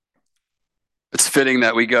fitting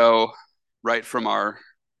that we go right from our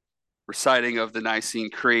reciting of the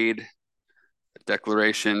Nicene Creed, a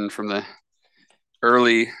declaration from the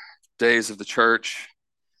early days of the church,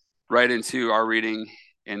 right into our reading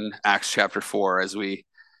in Acts chapter 4 as we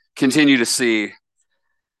continue to see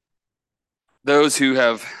those who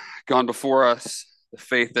have gone before us, the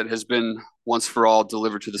faith that has been once for all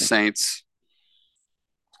delivered to the saints.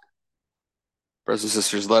 Brothers and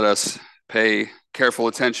sisters, let us pay careful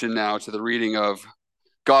attention now to the reading of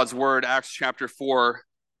God's word, Acts chapter 4,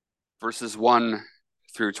 verses 1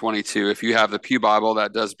 through 22. If you have the Pew Bible,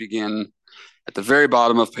 that does begin at the very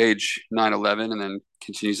bottom of page 911 and then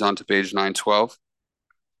continues on to page 912.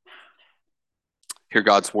 Hear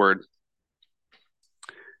God's word.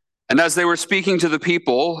 And as they were speaking to the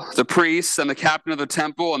people, the priests and the captain of the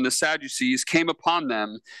temple and the Sadducees came upon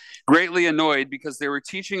them, greatly annoyed because they were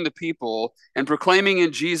teaching the people and proclaiming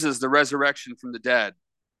in Jesus the resurrection from the dead.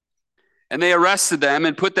 And they arrested them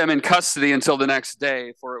and put them in custody until the next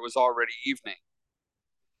day, for it was already evening.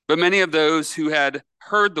 But many of those who had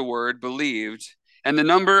heard the word believed, and the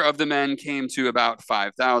number of the men came to about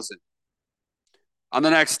 5,000. On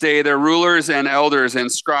the next day, their rulers and elders and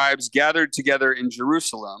scribes gathered together in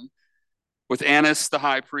Jerusalem with Annas the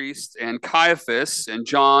high priest, and Caiaphas, and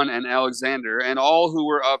John, and Alexander, and all who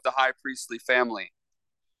were of the high priestly family.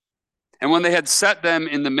 And when they had set them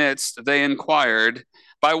in the midst, they inquired,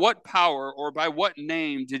 "By what power or by what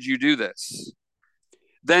name did you do this?"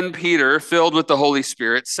 Then Peter, filled with the Holy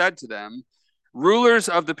Spirit, said to them, "Rulers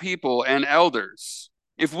of the people and elders,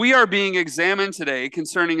 if we are being examined today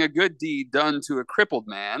concerning a good deed done to a crippled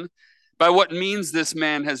man, by what means this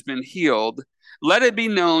man has been healed, let it be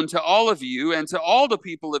known to all of you and to all the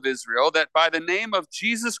people of Israel that by the name of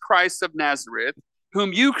Jesus Christ of Nazareth,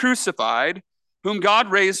 whom you crucified, whom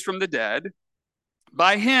God raised from the dead,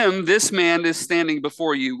 by him this man is standing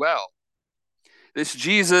before you well. This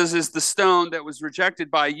Jesus is the stone that was rejected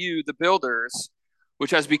by you, the builders,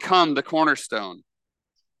 which has become the cornerstone.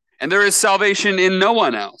 And there is salvation in no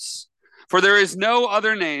one else, for there is no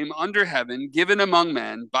other name under heaven given among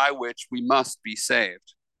men by which we must be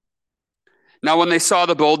saved." Now, when they saw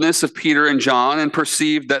the boldness of Peter and John and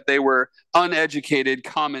perceived that they were uneducated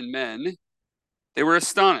common men, they were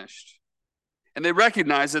astonished, and they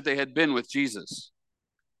recognized that they had been with Jesus.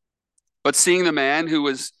 But seeing the man who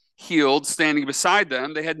was healed standing beside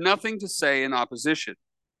them, they had nothing to say in opposition.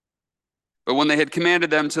 But when they had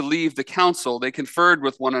commanded them to leave the council, they conferred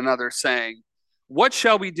with one another, saying, "What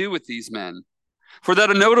shall we do with these men? For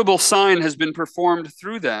that a notable sign has been performed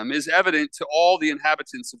through them is evident to all the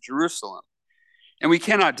inhabitants of Jerusalem, and we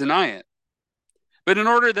cannot deny it. But in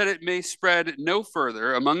order that it may spread no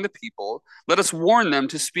further among the people, let us warn them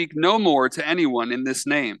to speak no more to anyone in this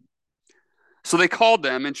name." So they called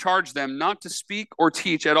them and charged them not to speak or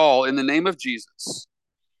teach at all in the name of Jesus.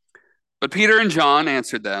 But Peter and John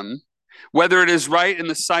answered them, "Whether it is right in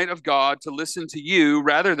the sight of God to listen to you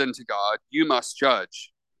rather than to God, you must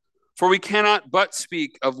judge. For we cannot but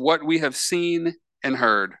speak of what we have seen and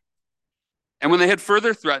heard." And when they had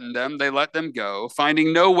further threatened them, they let them go,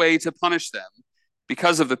 finding no way to punish them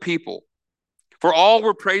because of the people. For all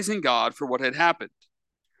were praising God for what had happened.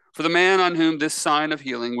 For the man on whom this sign of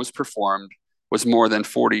healing was performed was more than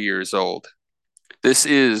 40 years old. This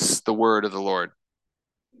is the word of the Lord.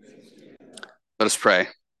 Let us pray.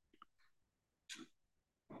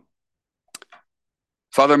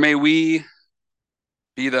 Father, may we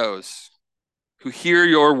be those who hear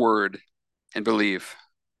your word and believe.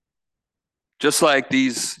 Just like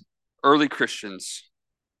these early Christians,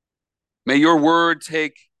 may your word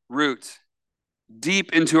take root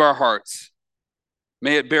deep into our hearts.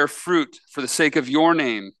 May it bear fruit for the sake of your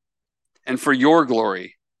name and for your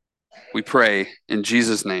glory. We pray in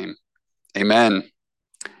Jesus' name. Amen.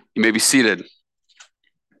 You may be seated.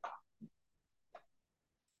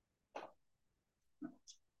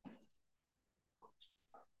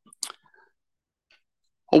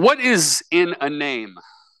 What is in a name?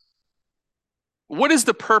 What is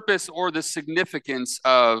the purpose or the significance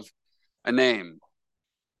of a name?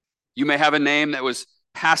 You may have a name that was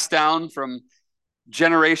passed down from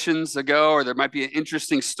generations ago, or there might be an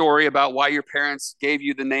interesting story about why your parents gave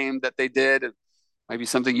you the name that they did. It might be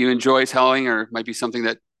something you enjoy telling, or it might be something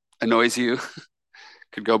that annoys you.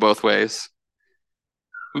 Could go both ways.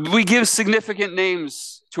 We give significant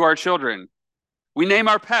names to our children. We name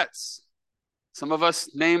our pets. Some of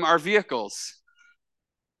us name our vehicles.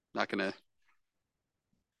 Not going to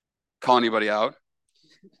call anybody out.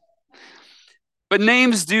 But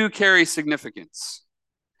names do carry significance.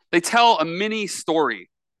 They tell a mini story.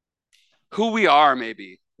 Who we are,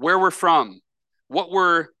 maybe, where we're from, what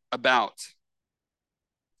we're about.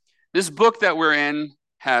 This book that we're in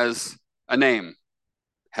has a name,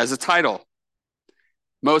 has a title.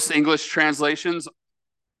 Most English translations,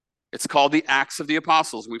 it's called the Acts of the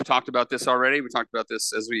Apostles. We've talked about this already. We talked about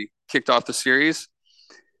this as we kicked off the series.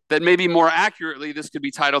 That maybe more accurately, this could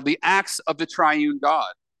be titled the Acts of the Triune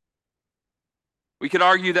God. We could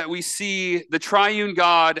argue that we see the triune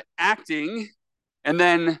God acting and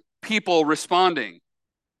then people responding.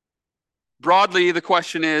 Broadly, the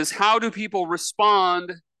question is, how do people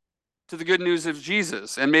respond to the good news of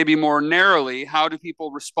Jesus? And maybe more narrowly, how do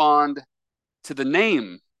people respond to the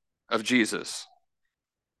name of Jesus?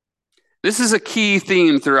 This is a key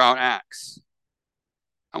theme throughout Acts.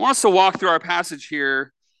 I want us to walk through our passage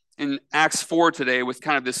here in Acts 4 today with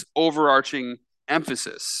kind of this overarching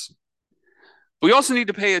emphasis. We also need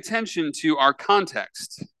to pay attention to our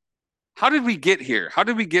context. How did we get here? How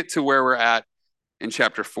did we get to where we're at in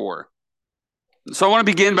chapter 4? So I want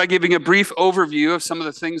to begin by giving a brief overview of some of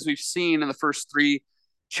the things we've seen in the first 3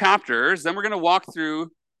 chapters. Then we're going to walk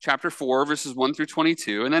through chapter 4, verses 1 through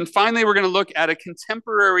 22. And then finally, we're going to look at a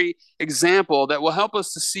contemporary example that will help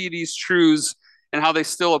us to see these truths and how they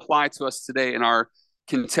still apply to us today in our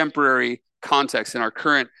contemporary context, in our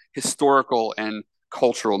current historical and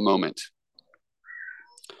cultural moment.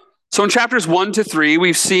 So in chapters 1 to 3,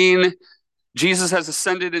 we've seen Jesus has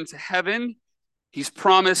ascended into heaven. He's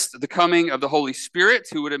promised the coming of the Holy Spirit,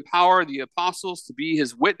 who would empower the apostles to be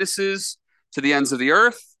his witnesses to the ends of the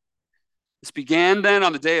earth. This began then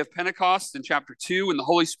on the day of Pentecost in chapter 2, when the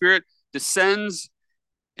Holy Spirit descends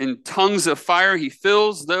in tongues of fire. He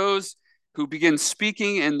fills those who begin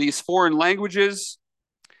speaking in these foreign languages,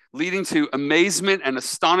 leading to amazement and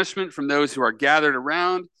astonishment from those who are gathered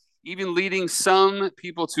around, even leading some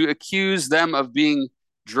people to accuse them of being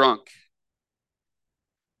drunk.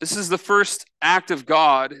 This is the first act of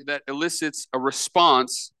God that elicits a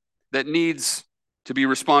response that needs to be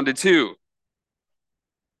responded to.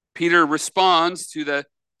 Peter responds to the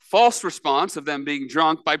false response of them being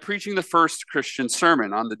drunk by preaching the first Christian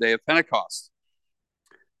sermon on the day of Pentecost,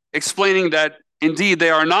 explaining that indeed they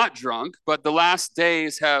are not drunk, but the last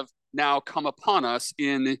days have now come upon us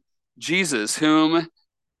in Jesus, whom,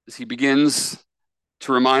 as he begins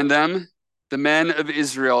to remind them, the men of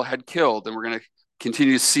Israel had killed. And we're going to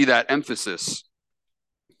continue to see that emphasis.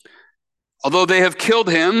 Although they have killed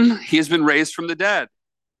him, he has been raised from the dead.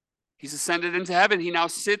 He's ascended into heaven. He now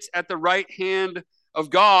sits at the right hand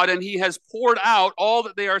of God, and he has poured out all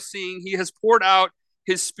that they are seeing. He has poured out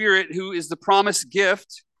his Spirit, who is the promised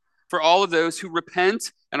gift for all of those who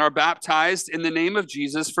repent and are baptized in the name of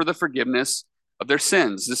Jesus for the forgiveness of their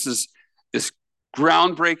sins. This is this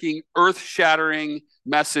groundbreaking, earth-shattering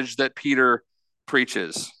message that Peter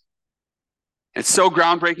preaches. It's so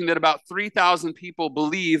groundbreaking that about 3,000 people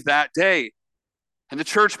believe that day, and the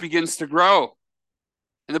church begins to grow,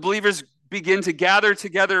 and the believers begin to gather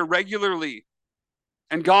together regularly,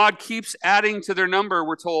 and God keeps adding to their number,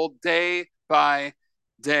 we're told, day by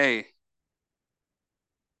day.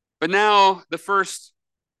 But now the first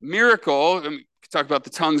miracle, we talk about the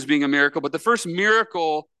tongues being a miracle, but the first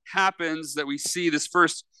miracle happens that we see, this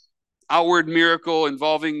first outward miracle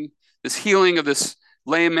involving this healing of this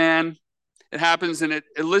lame man. It happens and it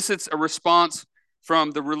elicits a response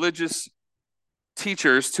from the religious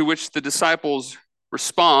teachers, to which the disciples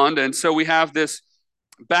respond. And so we have this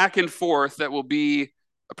back and forth that will be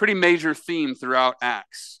a pretty major theme throughout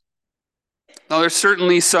Acts. Now, there's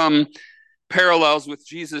certainly some parallels with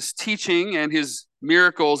Jesus' teaching and his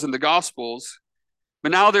miracles in the Gospels,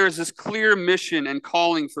 but now there is this clear mission and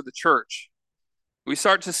calling for the church. We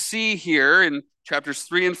start to see here in chapters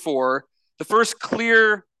 3 and 4 the first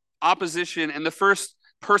clear opposition and the first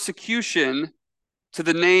persecution to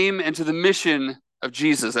the name and to the mission of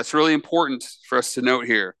Jesus. That's really important for us to note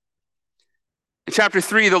here. In chapter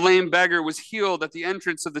 3, the lame beggar was healed at the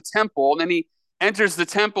entrance of the temple, and then he enters the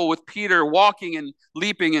temple with Peter, walking and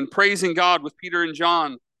leaping and praising God with Peter and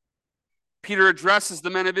John. Peter addresses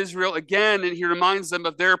the men of Israel again, and he reminds them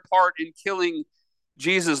of their part in killing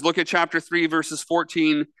Jesus. Look at chapter 3, verses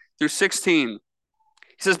 14 through 16.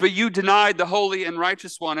 He says, "But you denied the holy and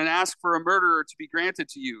righteous one and asked for a murderer to be granted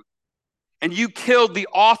to you. And you killed the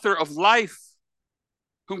author of life,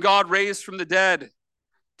 whom God raised from the dead.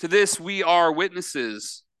 To this we are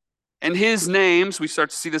witnesses. And his name," so we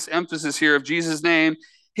start to see this emphasis here of Jesus' name,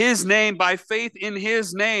 "his name, by faith in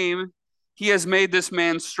his name, he has made this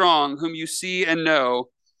man strong, whom you see and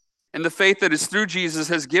know. And the faith that is through Jesus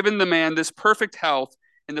has given the man this perfect health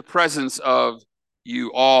in the presence of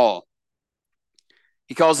you all."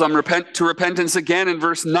 He calls them to repentance again in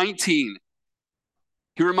verse 19.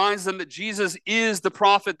 He reminds them that Jesus is the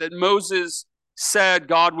prophet that Moses said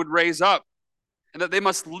God would raise up. and that they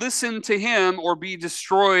must listen to him or be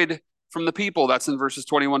destroyed from the people. That's in verses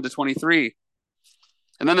 21 to 23.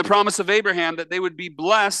 And then the promise of Abraham that they would be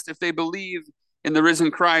blessed if they believe in the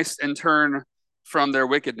risen Christ and turn from their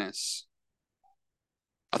wickedness.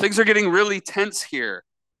 Now, things are getting really tense here.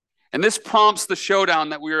 And this prompts the showdown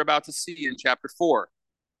that we are about to see in chapter 4.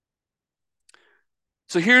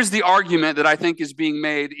 So here's the argument that I think is being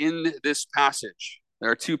made in this passage.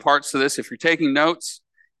 There are two parts to this. If you're taking notes,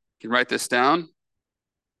 you can write this down.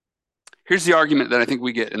 Here's the argument that I think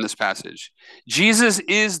we get in this passage. Jesus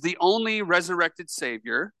is the only resurrected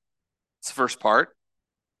Savior. It's the first part.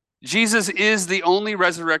 Jesus is the only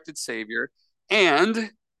resurrected Savior,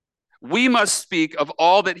 and we must speak of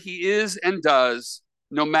all that he is and does,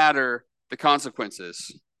 no matter the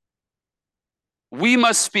consequences. We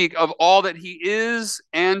must speak of all that he is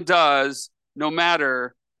and does, no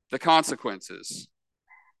matter the consequences.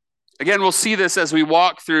 Again, we'll see this as we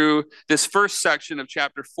walk through this first section of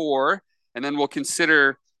chapter 4, and then we'll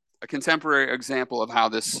consider a contemporary example of how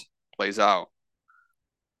this plays out.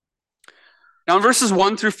 Now, in verses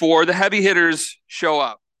 1 through 4, the heavy hitters show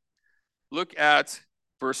up. Look at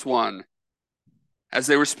verse 1. As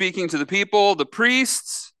they were speaking to the people, the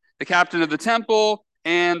priests, the captain of the temple,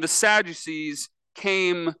 and the Sadducees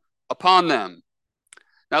came upon them.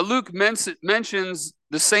 Now, Luke mentions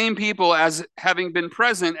the same people as having been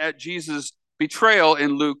present at Jesus' betrayal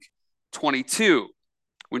in Luke 22,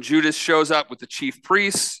 when Judas shows up with the chief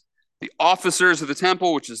priests, the officers of the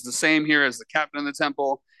temple, which is the same here as the captain of the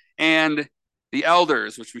temple, and the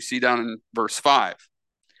elders, which we see down in verse 5.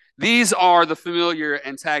 These are the familiar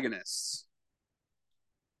antagonists.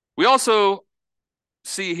 We also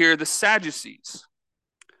see here the Sadducees.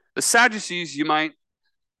 The Sadducees, you might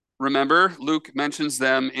remember, Luke mentions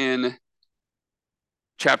them in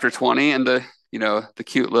chapter 20, and the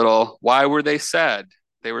cute little, why were they sad?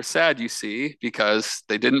 They were sad, you see, because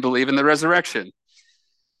they didn't believe in the resurrection.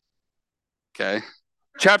 Okay.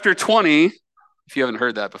 Chapter 20, if you haven't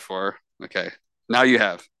heard that before, okay, now you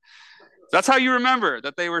have. That's how you remember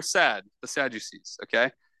that they were sad, the Sadducees,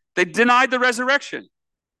 okay? They denied the resurrection.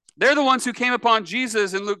 They're the ones who came upon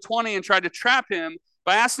Jesus in Luke 20 and tried to trap him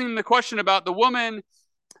by asking him the question about the woman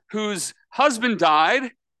whose husband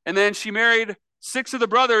died, and then she married 6 of the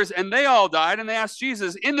brothers, and they all died, and they asked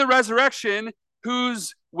Jesus, in the resurrection,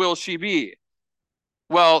 whose will she be?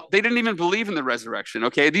 Well, they didn't even believe in the resurrection,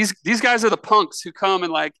 okay? These guys are the punks who come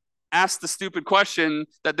and ask the stupid question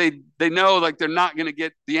that they know they're not going to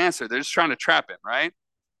get the answer. They're just trying to trap him, right?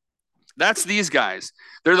 That's these guys.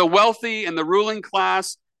 They're the wealthy and the ruling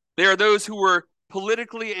class. They are those who were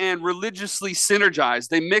politically and religiously synergized.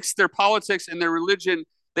 They mixed their politics and their religion.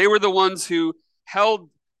 They were the ones who held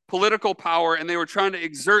political power, and they were trying to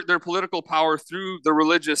exert their political power through the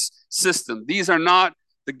religious system. These are not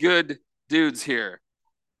the good dudes here.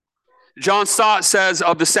 John Stott says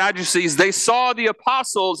of the Sadducees, they saw the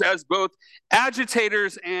apostles as both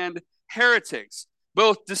agitators and heretics,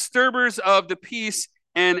 both disturbers of the peace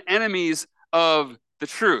and enemies of the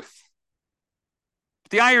truth.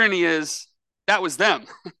 The irony is that was them,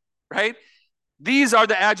 right? These are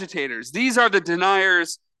the agitators. These are the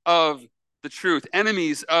deniers of the truth,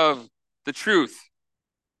 enemies of the truth.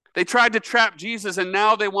 They tried to trap Jesus, and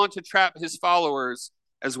now they want to trap his followers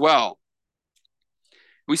as well.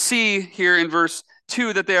 We see here in verse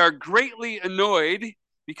 2 that they are greatly annoyed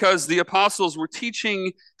because the apostles were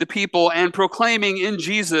teaching the people and proclaiming in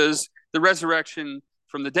Jesus the resurrection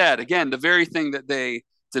from the dead. Again, the very thing that they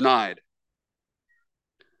denied.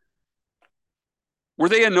 Were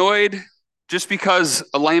they annoyed just because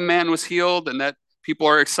a lame man was healed and that people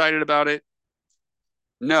are excited about it?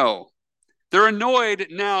 No. They're annoyed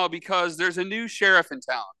now because there's a new sheriff in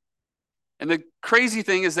town. And the crazy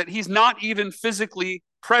thing is that he's not even physically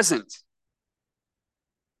present.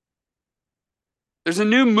 There's a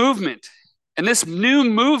new movement, and this new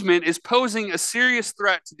movement is posing a serious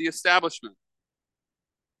threat to the establishment.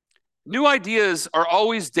 New ideas are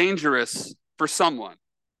always dangerous for someone.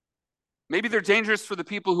 Maybe they're dangerous for the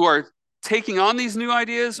people who are taking on these new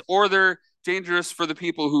ideas, or they're dangerous for the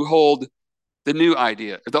people who hold the new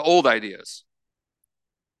idea, the old ideas.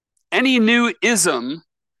 Any new ism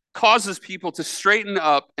causes people to straighten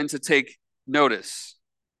up and to take notice.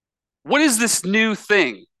 What is this new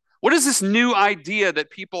thing? What is this new idea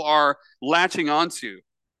that people are latching onto?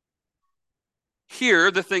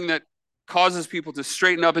 Here, the thing that causes people to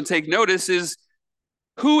straighten up and take notice is,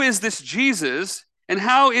 who is this Jesus, and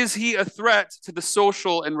how is he a threat to the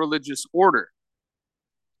social and religious order?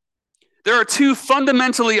 There are two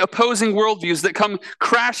fundamentally opposing worldviews that come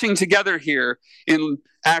crashing together here in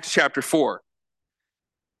Acts chapter 4.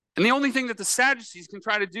 And the only thing that the Sadducees can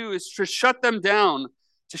try to do is to shut them down,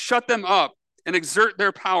 to shut them up, and exert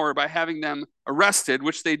their power by having them arrested,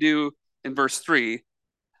 which they do in verse 3.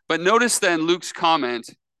 But notice then Luke's comment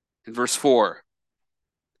in verse 4.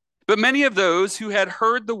 But many of those who had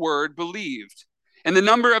heard the word believed, and the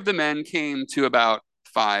number of the men came to about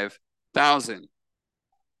 5,000.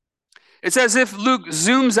 It's as if Luke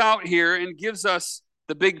zooms out here and gives us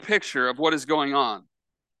the big picture of what is going on.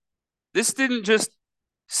 This didn't just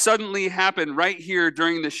suddenly happen right here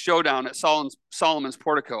during the showdown at Solomon's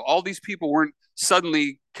portico. All these people weren't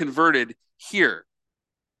suddenly converted here.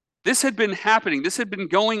 This had been happening. This had been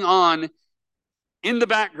going on in the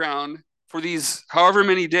background for these however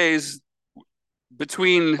many days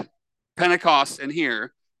between Pentecost and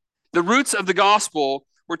here. The roots of the gospel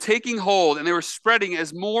were taking hold, and they were spreading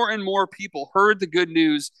as more and more people heard the good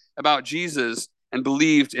news about Jesus and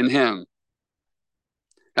believed in him.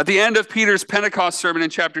 At the end of Peter's Pentecost sermon in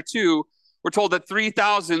chapter 2, we're told that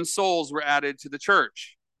 3,000 souls were added to the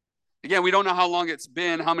church. Again, we don't know how long it's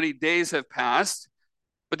been, how many days have passed,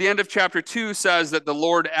 but the end of chapter 2 says that the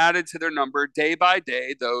Lord added to their number day by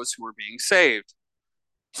day those who were being saved.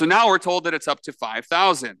 So now we're told that it's up to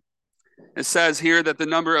 5,000. It says here that the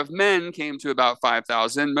number of men came to about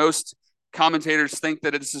 5,000. Most commentators think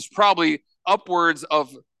that this is probably upwards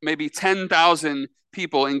of maybe 10,000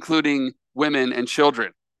 people, including women and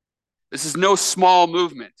children. This is no small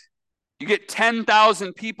movement. You get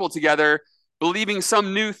 10,000 people together believing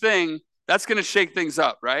some new thing, that's going to shake things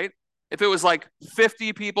up, right? If it was like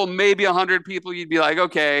 50 people, maybe 100 people, you'd be like,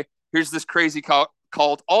 okay, here's this crazy cult.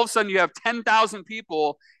 All of a sudden, you have 10,000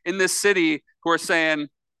 people in this city who are saying,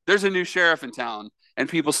 there's a new sheriff in town, and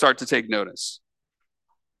people start to take notice.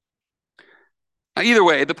 Now, either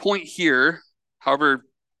way, the point here, however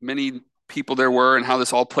many people there were and how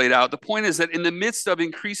this all played out, the point is that in the midst of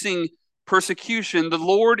increasing persecution, the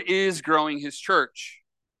Lord is growing his church.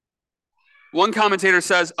 One commentator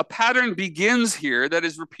says, a pattern begins here that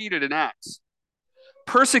is repeated in Acts.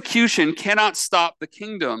 Persecution cannot stop the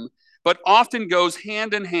kingdom, but often goes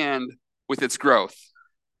hand in hand with its growth.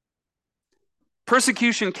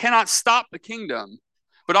 Persecution cannot stop the kingdom,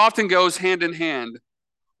 but often goes hand in hand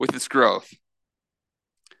with its growth.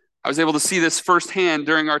 I was able to see this firsthand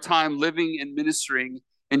during our time living and ministering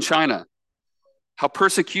in China. How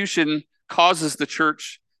persecution causes the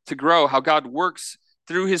church to grow, how God works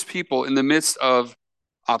through his people in the midst of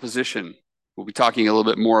opposition. We'll be talking a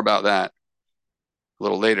little bit more about that a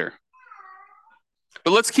little later.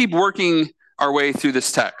 But let's keep working our way through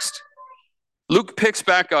this text. Luke picks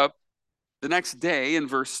back up the next day in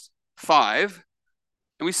verse 5,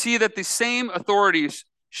 and we see that the same authorities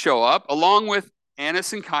show up along with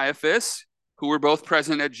Annas and Caiaphas, who were both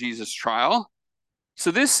present at Jesus' trial. So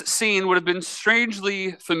this scene would have been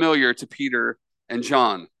strangely familiar to Peter and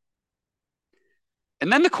John.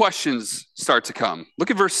 And then the questions start to come. Look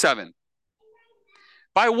at verse 7.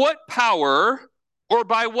 By what power or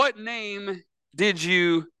by what name did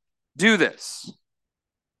you do this?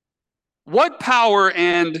 What power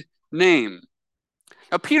and name?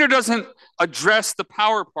 Now, Peter doesn't address the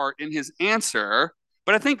power part in his answer,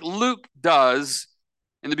 but I think Luke does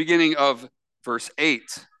in the beginning of verse 8.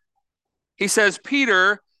 He says,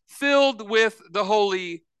 Peter, filled with the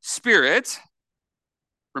Holy Spirit.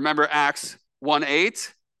 Remember Acts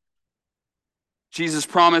 1:8. Jesus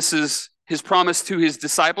promises his promise to his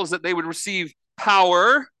disciples that they would receive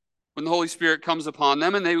power when the Holy Spirit comes upon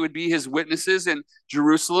them, and they would be his witnesses in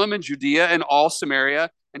Jerusalem and Judea and all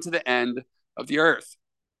Samaria and to the end of the earth.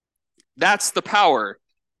 That's the power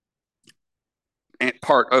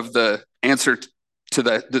part of the answer to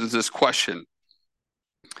this question.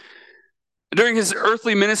 During his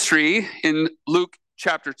earthly ministry in Luke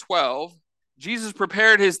chapter 12, Jesus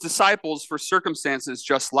prepared his disciples for circumstances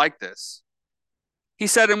just like this. He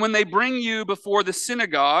said, and when they bring you before the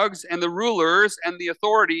synagogues and the rulers and the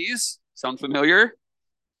authorities, sound familiar?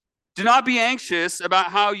 Do not be anxious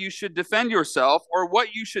about how you should defend yourself or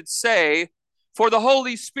what you should say, for the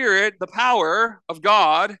Holy Spirit, the power of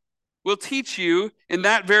God, will teach you in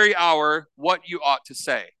that very hour what you ought to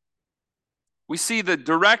say. We see the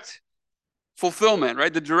direct fulfillment,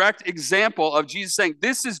 right? The direct example of Jesus saying,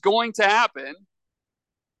 this is going to happen.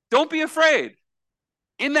 Don't be afraid.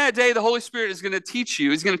 In that day, the Holy Spirit is going to teach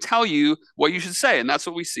you, he's going to tell you what you should say. And that's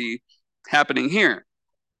what we see happening here.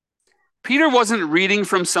 Peter wasn't reading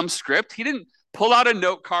from some script. He didn't pull out a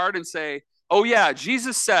note card and say, oh yeah,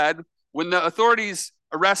 Jesus said, when the authorities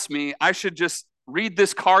arrest me, I should just read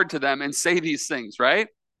this card to them and say these things, right?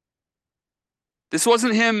 This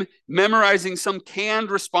wasn't him memorizing some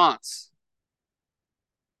canned response.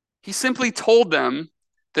 He simply told them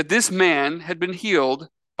that this man had been healed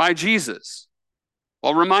by Jesus,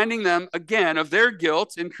 while reminding them again of their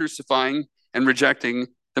guilt in crucifying and rejecting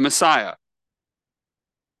the Messiah.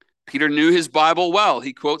 Peter knew his Bible well.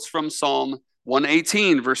 He quotes from Psalm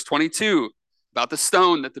 118, verse 22, about the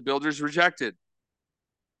stone that the builders rejected.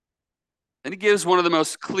 And he gives one of the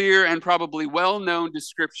most clear and probably well-known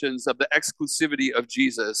descriptions of the exclusivity of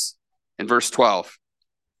Jesus in verse 12.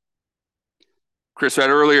 Chris read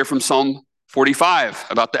earlier from Psalm 45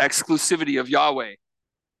 about the exclusivity of Yahweh,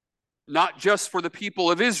 not just for the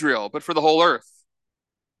people of Israel, but for the whole earth.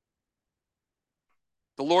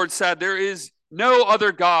 The Lord said, "There is no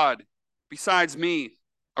other God besides me,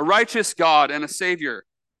 a righteous God and a Savior.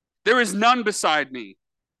 There is none beside me.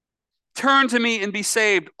 Turn to me and be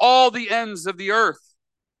saved, all the ends of the earth,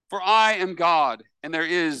 for I am God, and there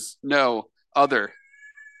is no other."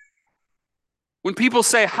 When people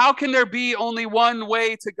say, "How can there be only one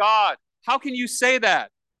way to God?" How can you say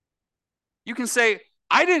that? You can say,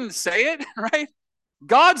 "I didn't say it," right?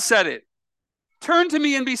 God said it. Turn to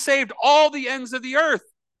me and be saved, all the ends of the earth,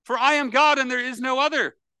 for I am God and there is no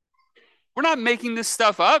other. We're not making this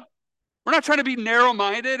stuff up. We're not trying to be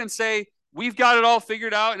narrow-minded and say, we've got it all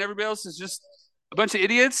figured out and everybody else is just a bunch of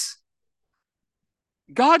idiots.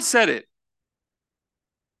 God said it.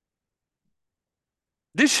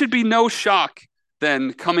 This should be no shock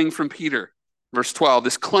then coming from Peter. Verse 12,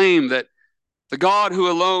 this claim that the God who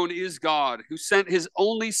alone is God, who sent his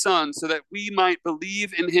only Son so that we might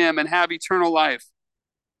believe in him and have eternal life.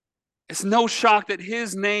 It's no shock that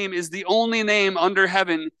his name is the only name under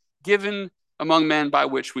heaven given among men by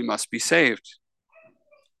which we must be saved.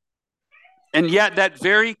 And yet that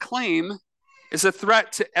very claim is a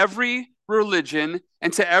threat to every religion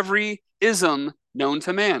and to every ism known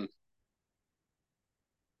to man.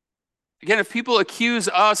 Again, if people accuse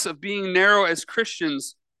us of being narrow as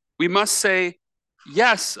Christians, we must say,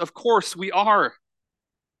 yes, of course we are.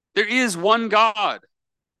 There is one God.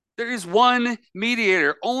 There is one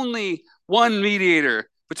mediator, only one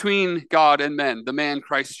mediator between God and men, the man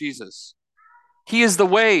Christ Jesus. He is the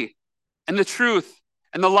way and the truth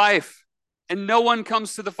and the life, and no one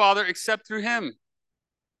comes to the Father except through him.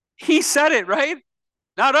 He said it, right?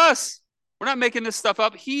 Not us. We're not making this stuff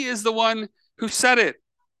up. He is the one who said it.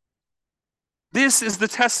 This is the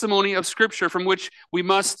testimony of Scripture from which we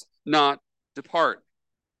must not depart.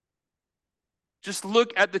 Just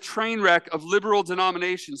look at the train wreck of liberal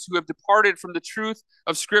denominations who have departed from the truth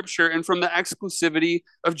of Scripture and from the exclusivity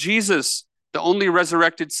of Jesus, the only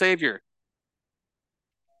resurrected Savior.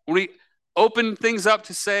 When we open things up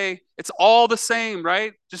to say it's all the same,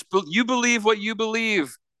 right? Just you believe what you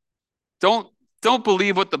believe. Don't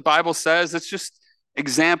believe what the Bible says. It's just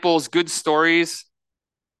examples, good stories.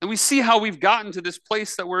 And we see how we've gotten to this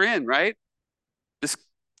place that we're in, right? This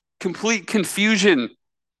complete confusion.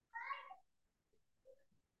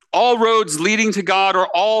 All roads leading to God or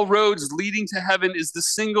all roads leading to heaven is the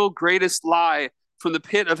single greatest lie from the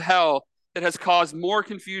pit of hell that has caused more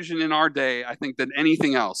confusion in our day, I think, than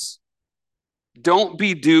anything else. Don't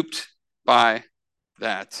be duped by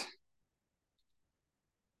that.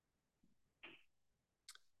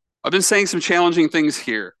 I've been saying some challenging things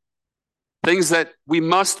here. Things that we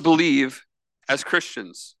must believe as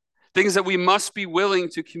Christians. Things that we must be willing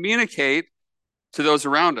to communicate to those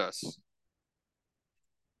around us.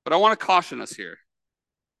 But I want to caution us here.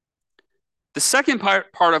 The second part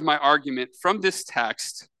of my argument from this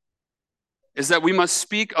text is that we must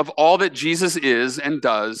speak of all that Jesus is and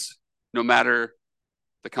does, no matter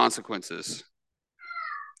the consequences.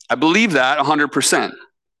 I believe that 100%.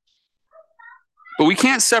 But we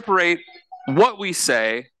can't separate what we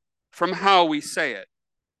say from how we say it.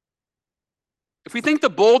 If we think the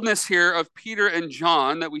boldness here of Peter and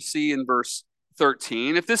John that we see in verse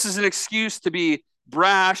 13, if this is an excuse to be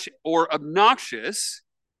brash or obnoxious,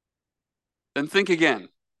 then think again.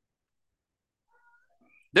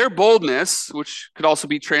 Their boldness, which could also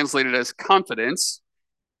be translated as confidence,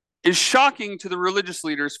 is shocking to the religious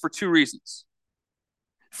leaders for two reasons.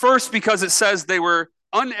 First, because it says they were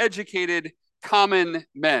uneducated common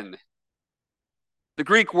men. The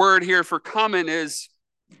Greek word here for common is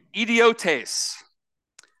idiotes.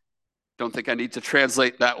 Don't think I need to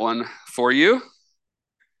translate that one for you.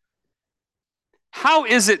 How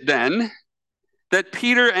is it then that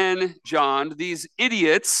Peter and John, these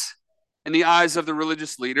idiots in the eyes of the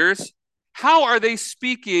religious leaders, how are they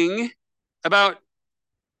speaking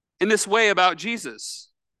in this way about Jesus?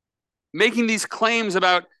 Making these claims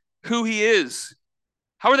about who he is?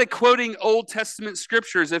 How are they quoting Old Testament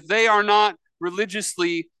scriptures if they are not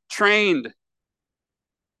religiously trained?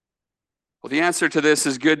 Well, the answer to this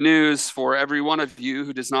is good news for every one of you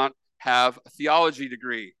who does not have a theology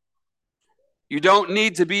degree. You don't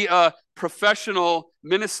need to be a professional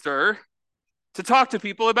minister to talk to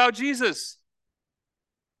people about Jesus.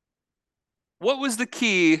 What was the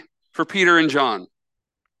key for Peter and John?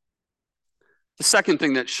 The second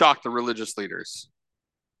thing that shocked the religious leaders.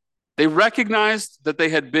 They recognized that they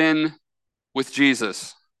had been with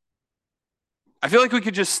Jesus. I feel like we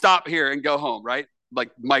could just stop here and go home, right?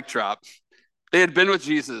 Like mic drop. They had been with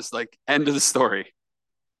Jesus, like end of the story.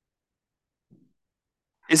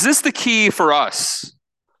 Is this the key for us?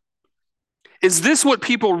 Is this what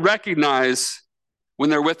people recognize when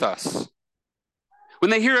they're with us? When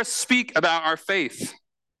they hear us speak about our faith?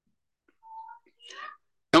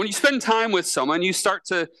 And when you spend time with someone, you start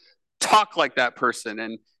to talk like that person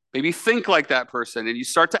and maybe think like that person, and you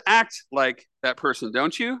start to act like that person,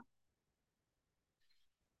 don't you?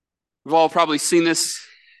 We've all probably seen this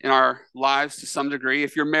in our lives to some degree.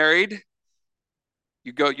 If you're married,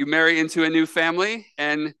 you marry into a new family,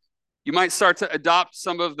 and you might start to adopt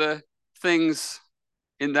some of the things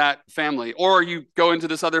in that family. Or you go into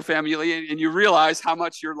this other family and you realize how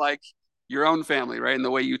much you're like your own family, right? In the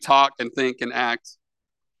way you talk and think and act.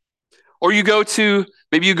 Or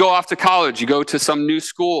maybe you go off to college, you go to some new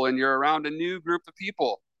school and you're around a new group of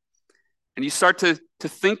people. And you start to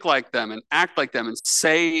think like them and act like them and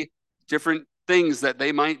say different things that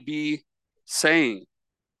they might be saying.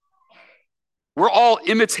 We're all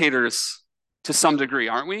imitators to some degree,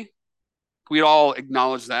 aren't we? We all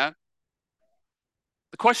acknowledge that.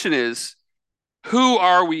 The question is, who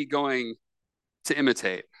are we going to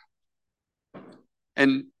imitate?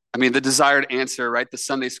 And I mean, the desired answer, right? The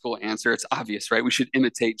Sunday school answer, it's obvious, right? We should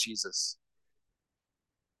imitate Jesus.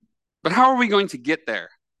 But how are we going to get there?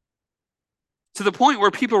 To the point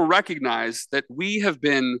where people recognize that we have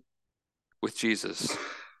been with Jesus.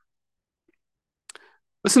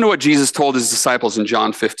 Listen to what Jesus told his disciples in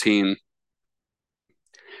John 15.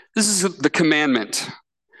 This is the commandment.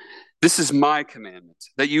 This is my commandment,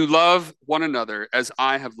 that you love one another as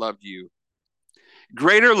I have loved you.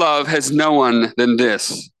 Greater love has no one than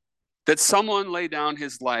this, that someone lay down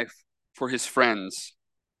his life for his friends.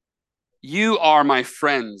 You are my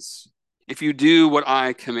friends if you do what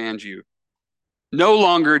I command you. No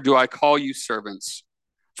longer do I call you servants,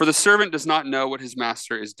 for the servant does not know what his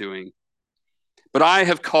master is doing. But I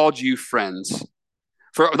have called you friends.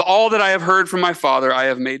 For all that I have heard from my Father, I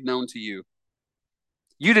have made known to you.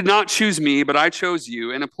 You did not choose me, but I chose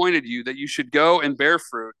you and appointed you that you should go and bear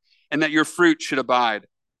fruit, and that your fruit should abide,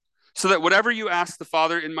 so that whatever you ask the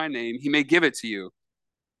Father in my name, he may give it to you.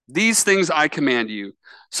 These things I command you,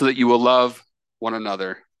 so that you will love one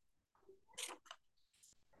another.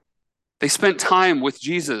 They spent time with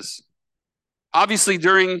Jesus. Obviously,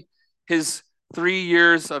 during his 3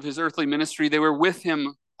 years of his earthly ministry, they were with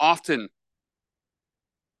him often.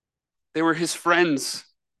 They were his friends.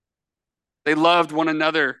 They loved one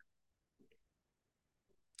another.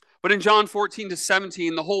 But in John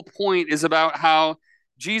 14-17, the whole point is about how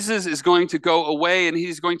Jesus is going to go away and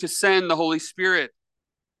he's going to send the Holy Spirit.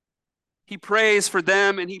 He prays for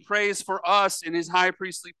them and he prays for us in his high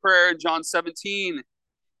priestly prayer in John 17.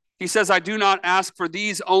 He says, I do not ask for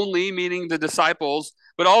these only, meaning the disciples,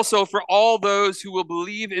 but also for all those who will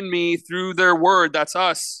believe in me through their word, that's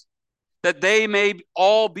us, that they may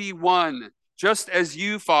all be one, just as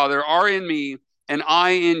you, Father, are in me and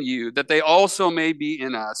I in you, that they also may be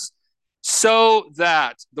in us, so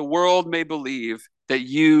that the world may believe that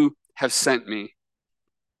you have sent me.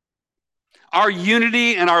 Our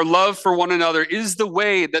unity and our love for one another is the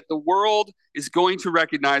way that the world is going to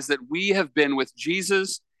recognize that we have been with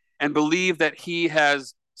Jesus and believe that he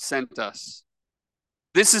has sent us.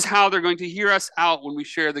 This is how they're going to hear us out when we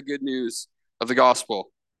share the good news of the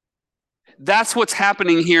gospel. That's what's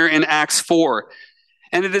happening here in Acts 4.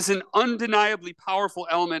 And it is an undeniably powerful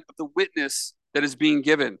element of the witness that is being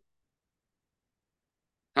given.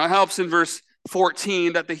 Now it helps in verse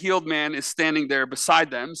 14 that the healed man is standing there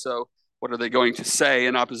beside them. So what are they going to say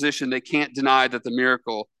in opposition? They can't deny that the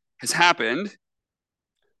miracle has happened.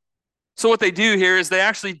 So what they do here is they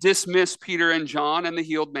actually dismiss Peter and John and the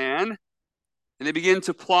healed man, and they begin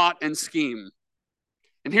to plot and scheme.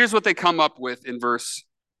 And here's what they come up with in verse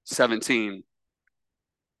 17. It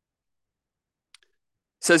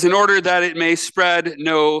says, in order that it may spread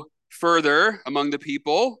no further among the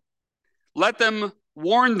people, let us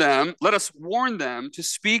warn them to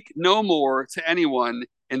speak no more to anyone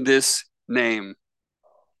in this name.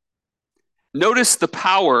 Notice the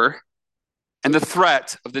power and the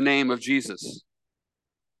threat of the name of Jesus.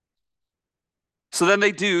 So then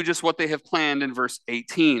they do just what they have planned in verse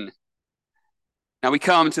 18. Now we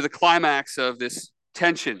come to the climax of this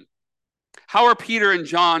tension. How are Peter and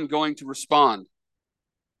John going to respond?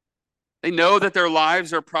 They know that their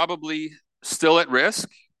lives are probably still at risk.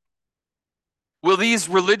 Will these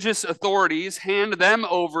religious authorities hand them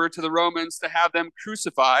over to the Romans to have them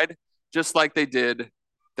crucified, just like they did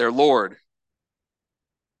their Lord?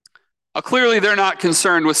 Clearly, they're not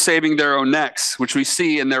concerned with saving their own necks, which we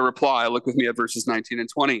see in their reply. Look with me at verses 19 and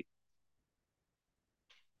 20.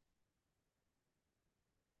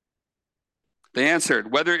 They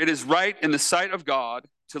answered, "Whether it is right in the sight of God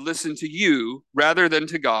to listen to you rather than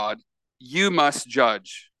to God, you must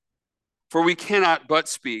judge. For we cannot but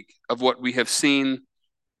speak of what we have seen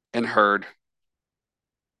and heard."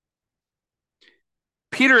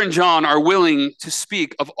 Peter and John are willing to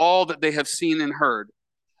speak of all that they have seen and heard,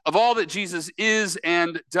 of all that Jesus is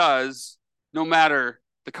and does, no matter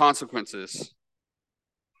the consequences.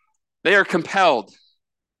 They are compelled.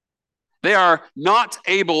 They are not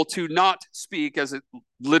able to not speak, as it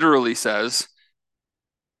literally says,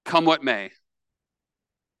 come what may.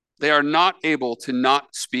 They are not able to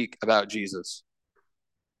not speak about Jesus.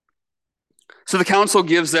 So the council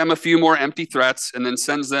gives them a few more empty threats and then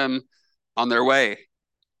sends them on their way.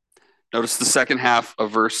 Notice the second half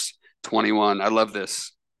of verse 21. I love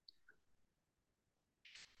this.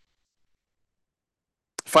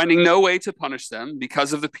 Finding no way to punish them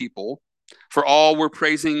because of the people, for all were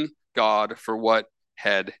praising God for what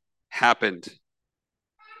had happened.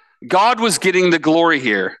 God was getting the glory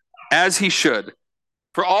here, as he should,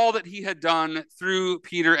 for all that he had done through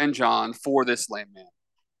Peter and John for this lame man.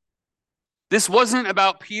 This wasn't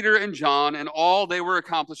about Peter and John and all they were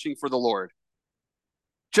accomplishing for the Lord.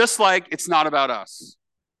 Just like it's not about us.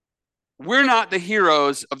 We're not the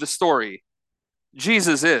heroes of the story.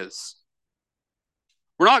 Jesus is.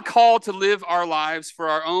 We're not called to live our lives for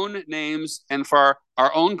our own names and for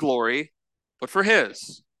our own glory, but for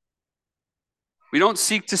his. We don't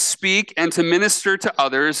seek to speak and to minister to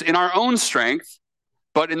others in our own strength,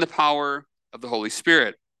 but in the power of the Holy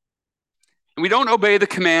Spirit. And we don't obey the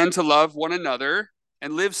command to love one another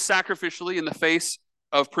and live sacrificially in the face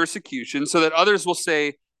of persecution so that others will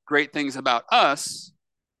say great things about us,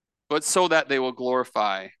 but so that they will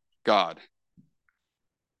glorify God.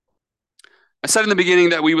 I said in the beginning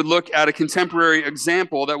that we would look at a contemporary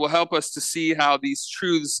example that will help us to see how these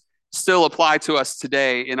truths still apply to us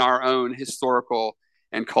today in our own historical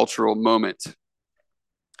and cultural moment.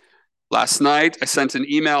 Last night, I sent an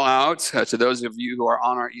email out to those of you who are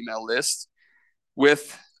on our email list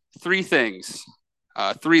with three things,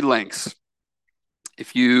 three links.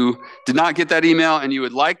 If you did not get that email and you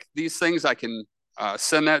would like these things, I can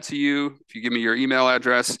send that to you if you give me your email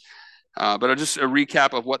address. But just a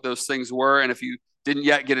recap of what those things were. And if you didn't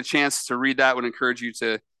yet get a chance to read that, I would encourage you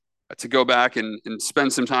to go back and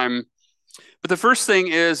spend some time. But the first thing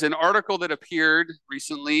is an article that appeared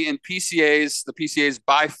recently in the PCA's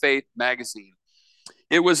By Faith magazine.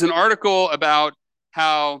 It was an article about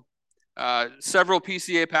how several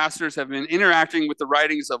PCA pastors have been interacting with the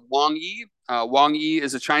writings of Wang Yi. Wang Yi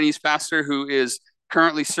is a Chinese pastor who is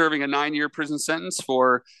currently serving a 9-year prison sentence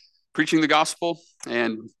for preaching the gospel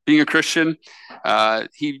and being a Christian.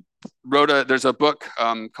 He wrote there's a book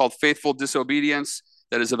called Faithful Disobedience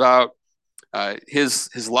that is about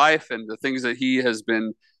his life and the things that he has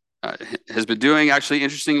been doing. Actually,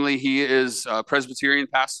 interestingly, he is a Presbyterian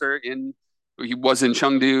pastor he was in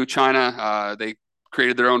Chengdu, China. They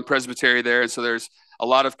created their own presbytery there. And so there's a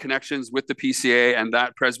lot of connections with the PCA and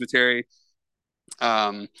that presbytery.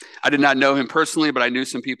 I did not know him personally, but I knew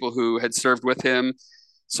some people who had served with him.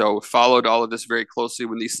 So followed all of this very closely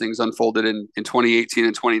when these things unfolded in 2018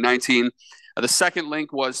 and 2019. The second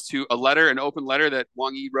link was to an open letter that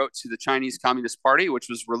Wang Yi wrote to the Chinese Communist Party, which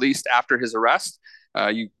was released after his arrest.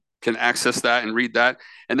 You can access that and read that.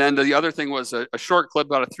 And then the other thing was a short clip,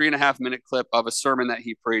 about a 3.5-minute clip of a sermon that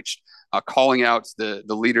he preached, calling out the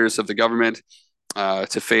leaders of the government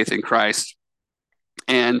to faith in Christ.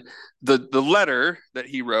 And the letter that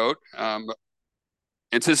he wrote,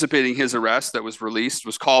 anticipating his arrest, that was released,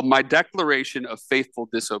 was called My Declaration of Faithful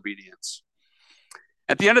Disobedience.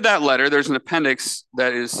 At the end of that letter, there's an appendix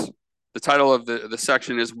that is, the title of the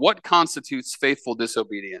section is, What Constitutes Faithful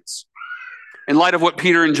Disobedience? In light of what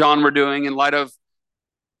Peter and John were doing, in light of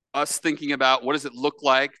us thinking about what does it look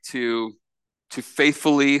like to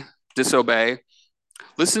faithfully disobey,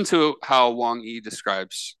 listen to how Wang Yi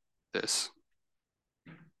describes this.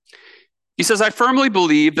 He says, I firmly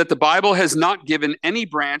believe that the Bible has not given any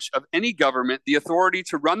branch of any government the authority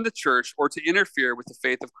to run the church or to interfere with the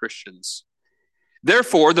faith of Christians.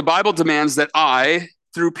 Therefore, the Bible demands that I,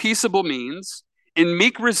 through peaceable means, in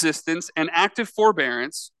meek resistance and active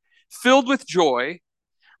forbearance, filled with joy,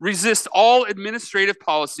 resist all administrative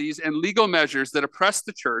policies and legal measures that oppress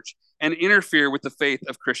the church and interfere with the faith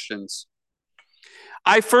of Christians.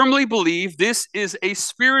 I firmly believe this is a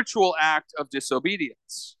spiritual act of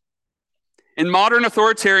disobedience. In modern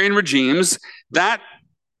authoritarian regimes that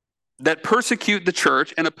persecute the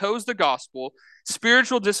church and oppose the gospel,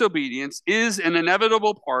 spiritual disobedience is an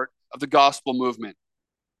inevitable part of the gospel movement.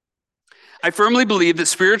 I firmly believe that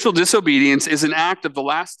spiritual disobedience is an act of the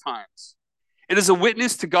last times. It is a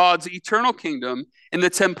witness to God's eternal kingdom and the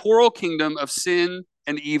temporal kingdom of sin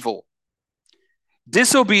and evil.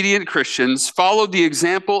 Disobedient Christians followed the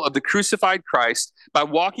example of the crucified Christ by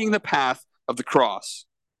walking the path of the cross.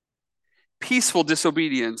 Peaceful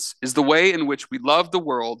disobedience is the way in which we love the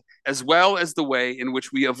world, as well as the way in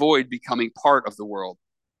which we avoid becoming part of the world.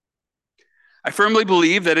 I firmly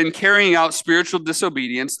believe that in carrying out spiritual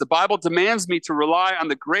disobedience, the Bible demands me to rely on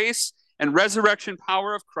the grace and resurrection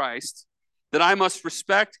power of Christ, that I must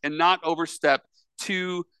respect and not overstep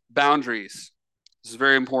two boundaries. This is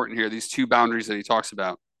very important here, these two boundaries that he talks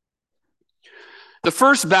about. The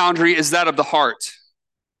first boundary is that of the heart.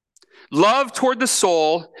 Love toward the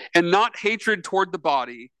soul and not hatred toward the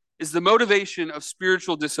body is the motivation of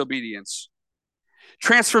spiritual disobedience.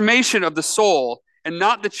 Transformation of the soul and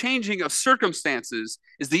not the changing of circumstances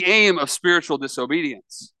is the aim of spiritual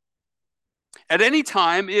disobedience. At any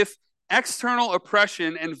time, if external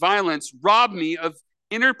oppression and violence rob me of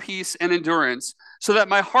inner peace and endurance, so that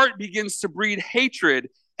my heart begins to breed hatred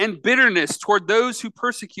and bitterness toward those who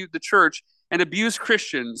persecute the church and abuse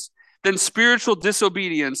Christians, then spiritual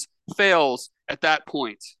disobedience fails at that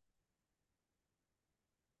point.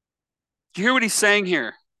 Do you hear what he's saying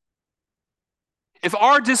here? If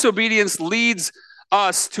our disobedience leads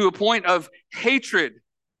us to a point of hatred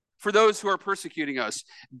for those who are persecuting us,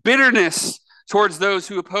 bitterness towards those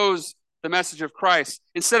who oppose the message of Christ,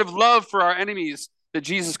 instead of love for our enemies that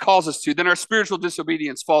Jesus calls us to, then our spiritual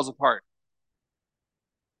disobedience falls apart.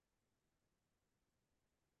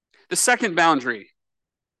 The second boundary,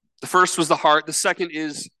 the first was the heart, the second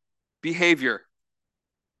is behavior.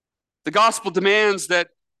 The gospel demands that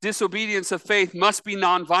disobedience of faith must be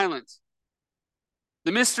nonviolent.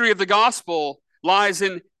 The mystery of the gospel lies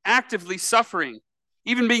in actively suffering,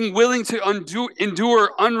 even being willing to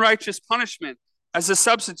endure unrighteous punishment as a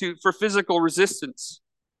substitute for physical resistance.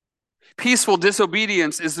 Peaceful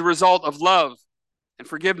disobedience is the result of love and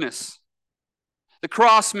forgiveness. The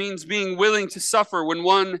cross means being willing to suffer when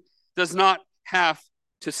one does not have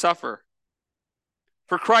to suffer.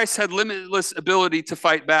 For Christ had limitless ability to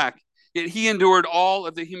fight back, yet he endured all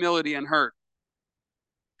of the humility and hurt.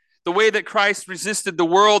 The way that Christ resisted the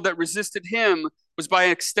world that resisted him was by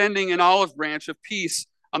extending an olive branch of peace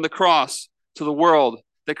on the cross to the world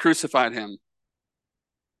that crucified him.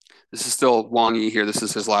 This is still Wang Yi here. This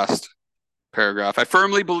is his last paragraph. I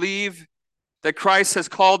firmly believe that Christ has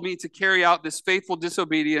called me to carry out this faithful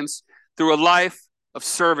disobedience through a life of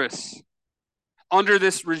service under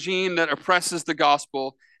this regime that oppresses the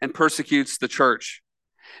gospel and persecutes the church.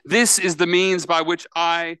 This is the means by which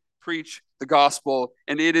I preach the gospel,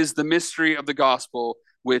 and it is the mystery of the gospel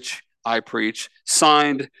which I preach.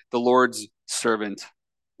 Signed, the Lord's servant,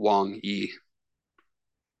 Wang Yi.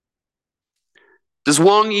 Does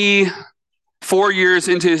Wang Yi, 4 years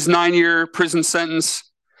into his 9-year prison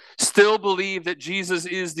sentence, still believe that Jesus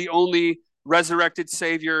is the only resurrected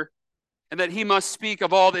Savior and that he must speak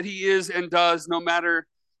of all that he is and does, no matter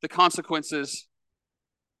the consequences?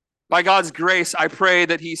 By God's grace, I pray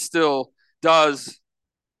that he still does,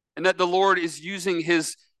 and that the Lord is using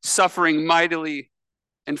his suffering mightily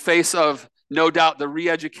in face of, no doubt, the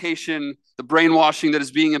re-education, the brainwashing that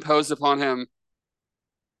is being imposed upon him.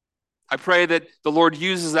 I pray that the Lord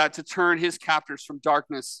uses that to turn his captors from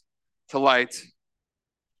darkness to light.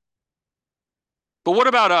 But what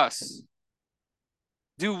about us?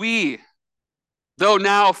 Do we, though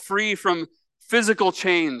now free from physical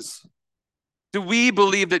chains, do we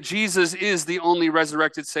believe that Jesus is the only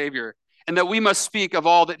resurrected Savior and that we must speak of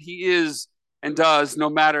all that he is and does, no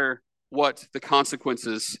matter what the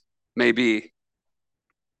consequences may be?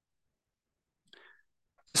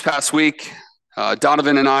 This past week,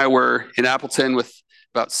 Donovan and I were in Appleton with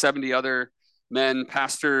about 70 other men,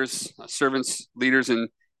 pastors, servants, leaders in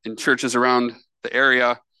churches around the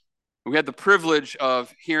area. We had the privilege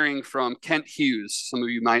of hearing from Kent Hughes. Some of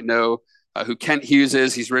you might know who Kent Hughes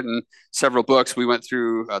is. He's written several books. We went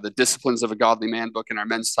through the Disciplines of a Godly Man book in our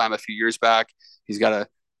men's time a few years back. He's got a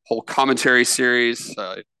whole commentary series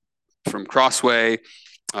from Crossway,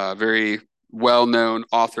 very well-known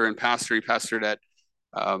author and pastor. He pastored at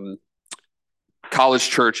College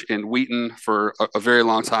Church in Wheaton for a very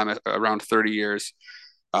long time, around 30 years.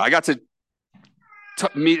 I got to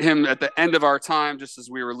meet him at the end of our time, just as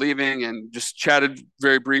we were leaving, and just chatted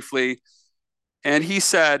very briefly. And he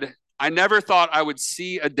said, I never thought I would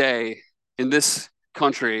see a day in this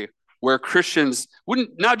country where Christians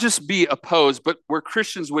wouldn't not just be opposed, but where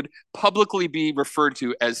Christians would publicly be referred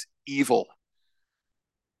to as evil.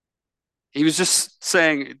 He was just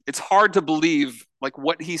saying it's hard to believe like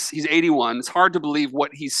what he's 81. It's hard to believe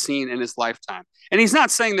what he's seen in his lifetime. And he's not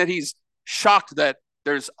saying that he's shocked that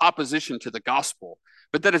there's opposition to the gospel,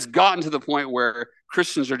 but that it's gotten to the point where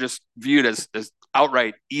Christians are just viewed as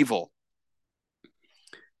outright evil.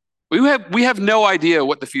 We have no idea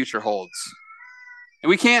what the future holds. And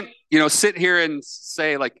we can't, sit here and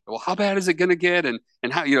say like, well, how bad is it going to get? And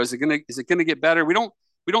how, is it going to get better? We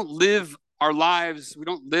don't live our lives. We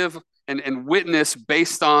don't live and witness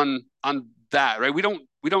based on that, right? We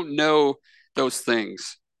don't know those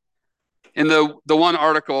things. In the one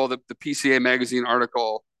article, the PCA magazine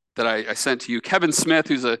article that I sent to you, Kevin Smith,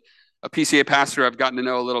 who's a PCA pastor I've gotten to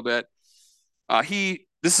know a little bit,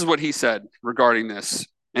 this is what he said regarding this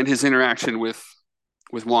and his interaction with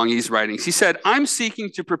Wang Yi's writings. He said, "I'm seeking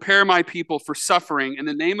to prepare my people for suffering in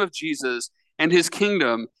the name of Jesus and his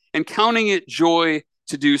kingdom and counting it joy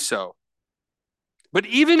to do so. But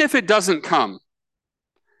even if it doesn't come,"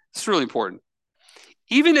 it's really important,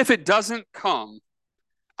 "even if it doesn't come,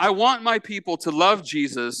 I want my people to love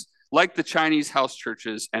Jesus like the Chinese house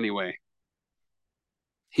churches anyway."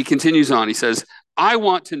 He continues on. He says, "I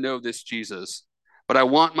want to know this Jesus, but I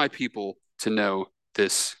want my people to know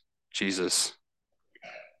this Jesus."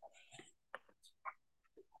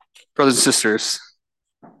 Brothers and sisters,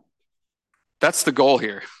 that's the goal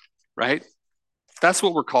here, right? That's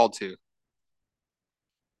what we're called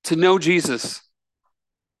to know Jesus,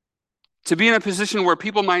 to be in a position where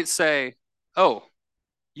people might say, "Oh,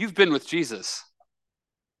 you've been with Jesus.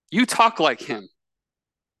 You talk like him.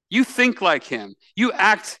 You think like him. You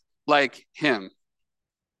act like him."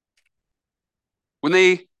 When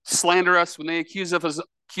they slander us, when they accuse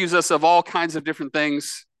us of all kinds of different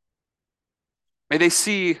things, may they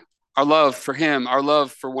see our love for him, our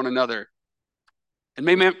love for one another. And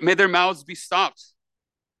may their mouths be stopped.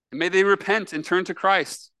 And may they repent and turn to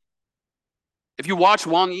Christ. If you watch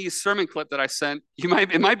Wang Yi's sermon clip that I sent,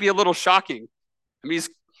 it might be a little shocking. I mean, he's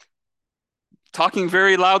talking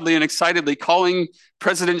very loudly and excitedly, calling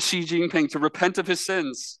President Xi Jinping to repent of his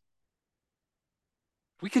sins.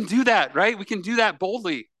 We can do that, right? We can do that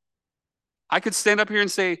boldly. I could stand up here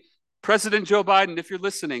and say, "President Joe Biden, if you're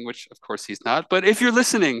listening," which of course he's not, but if you're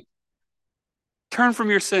listening, turn from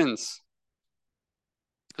your sins.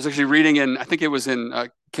 I was actually reading I think it was in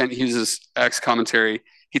Kent Hughes' Acts commentary.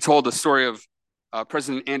 He told the story of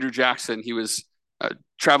President Andrew Jackson. He was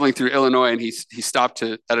traveling through Illinois, and he stopped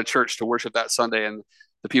at a church to worship that Sunday, and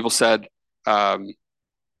the people said,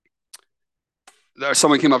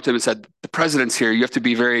 someone came up to him and said, "The president's here. You have to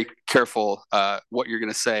be very careful what you're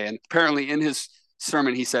going to say." And apparently in his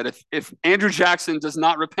sermon, he said, if Andrew Jackson does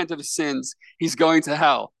not repent of his sins, he's going to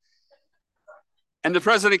hell. And the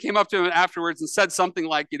president came up to him afterwards and said something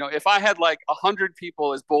like, "If I had like 100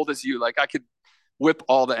 people as bold as you, like I could whip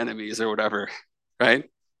all the enemies," or whatever, right?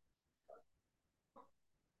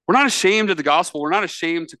 We're not ashamed of the gospel. We're not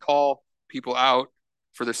ashamed to call people out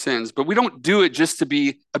for their sins, but we don't do it just to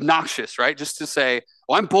be obnoxious, right? Just to say,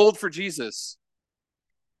 "Well, I'm bold for Jesus."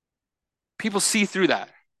 People see through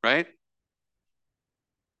that, right?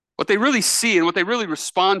 What they really see and what they really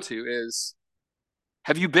respond to is,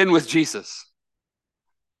 have you been with Jesus?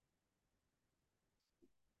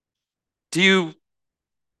 Do you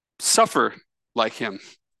suffer like him?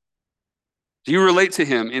 Do you relate to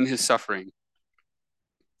him in his suffering?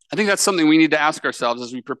 I think that's something we need to ask ourselves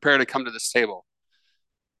as we prepare to come to this table.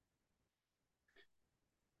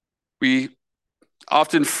 We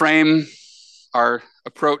often frame our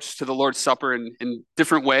approach to the Lord's Supper in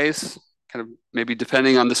different ways, kind of maybe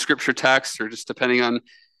depending on the scripture text or just depending on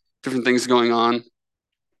different things going on.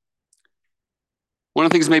 One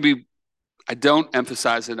of the things maybe I don't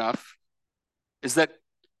emphasize enough is that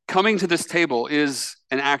coming to this table is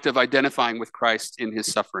an act of identifying with Christ in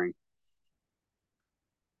his suffering.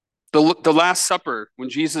 The Last Supper, when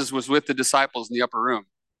Jesus was with the disciples in the upper room,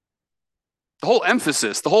 the whole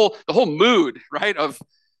emphasis, the whole mood, right, of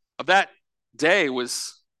that day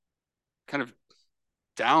was kind of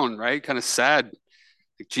down, right, kind of sad.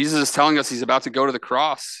 Like Jesus is telling us he's about to go to the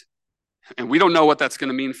cross, and we don't know what that's going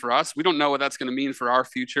to mean for us. We don't know what that's going to mean for our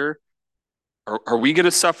future. Are we going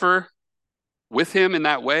to suffer with him in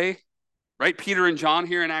that way? Right? Peter and John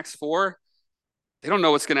here in Acts 4, they don't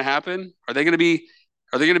know what's going to happen. Are they going to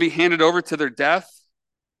be handed over to their death?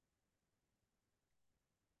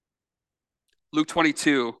 Luke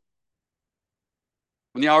 22,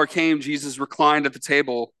 when the hour came, Jesus reclined at the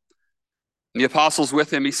table And the apostles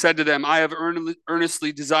with him, he said to them, I have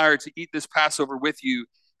earnestly desired to eat this Passover with you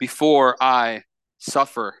before I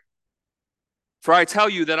suffer. For I tell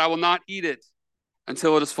you that I will not eat it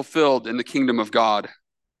until it is fulfilled in the kingdom of God.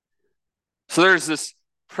 So there's this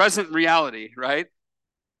present reality, right,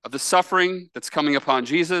 of the suffering that's coming upon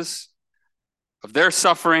Jesus, of their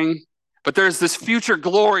suffering, but there's this future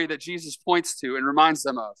glory that Jesus points to and reminds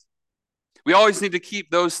them of. We always need to keep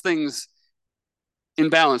those things in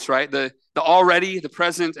balance, right? The already, the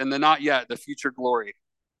present, and the not yet, the future glory.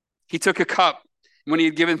 He took a cup. When he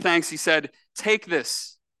had given thanks, he said, take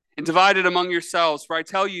this and divide it among yourselves, for I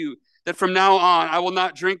tell you that from now on I will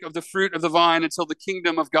not drink of the fruit of the vine until the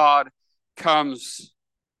kingdom of God comes.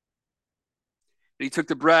 And he took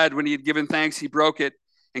the bread. When he had given thanks, he broke it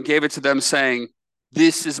and gave it to them, saying,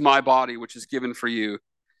 this is my body, which is given for you.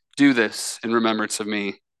 Do this in remembrance of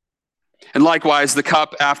me. And likewise, the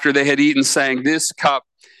cup after they had eaten, saying, this cup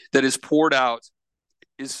that is poured out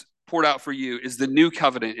for you is the new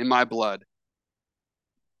covenant in my blood.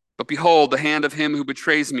 But behold, the hand of him who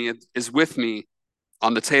betrays me is with me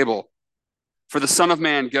on the table. For the Son of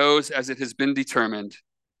Man goes as it has been determined,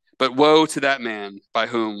 but woe to that man by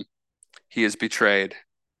whom he is betrayed.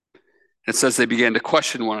 It says they began to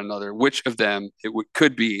question one another, which of them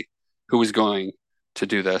could be who was going to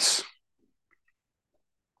do this.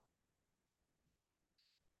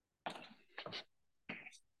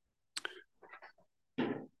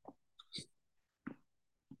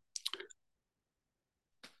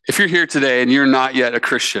 If you're here today and you're not yet a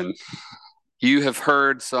Christian, you have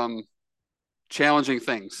heard some challenging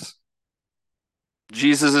things.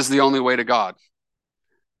 Jesus is the only way to God.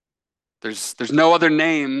 There's no other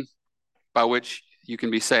name by which you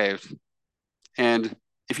can be saved. And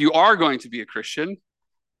if you are going to be a Christian,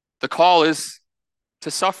 the call is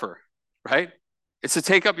to suffer, right? It's to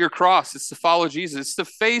take up your cross. It's to follow Jesus. It's to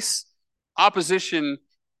face opposition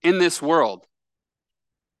in this world.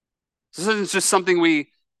 This isn't just something we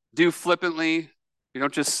do flippantly. We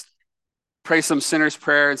don't just pray some sinner's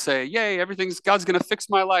prayer and say, yay, God's going to fix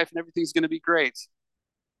my life and everything's going to be great.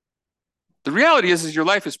 The reality is your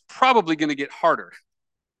life is probably going to get harder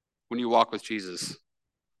when you walk with Jesus.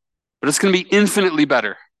 But it's going to be infinitely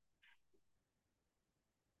better.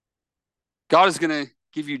 God is going to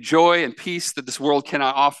give you joy and peace that this world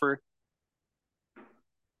cannot offer.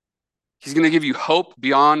 He's going to give you hope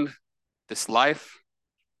beyond this life.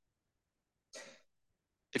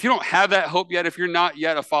 If you don't have that hope yet, if you're not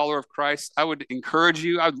yet a follower of Christ, I would encourage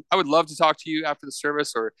you. I would love to talk to you after the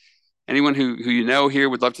service, or anyone who you know here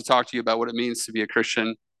would love to talk to you about what it means to be a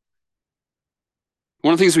Christian.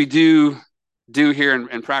 One of the things we do here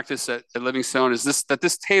and practice at Livingstone is that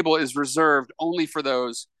this table is reserved only for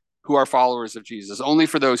those who are followers of Jesus, only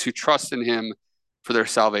for those who trust in him for their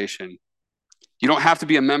salvation. You don't have to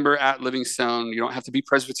be a member at Livingstone. You don't have to be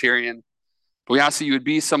Presbyterian. But we ask that you would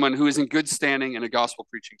be someone who is in good standing in a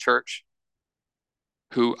gospel-preaching church,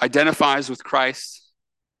 who identifies with Christ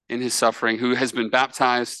in his suffering, who has been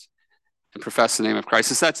baptized and profess the name of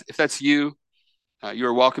Christ. If that's you, you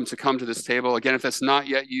are welcome to come to this table. Again, if that's not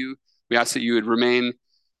yet you, we ask that you would remain in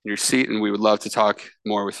your seat, and we would love to talk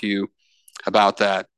more with you about that.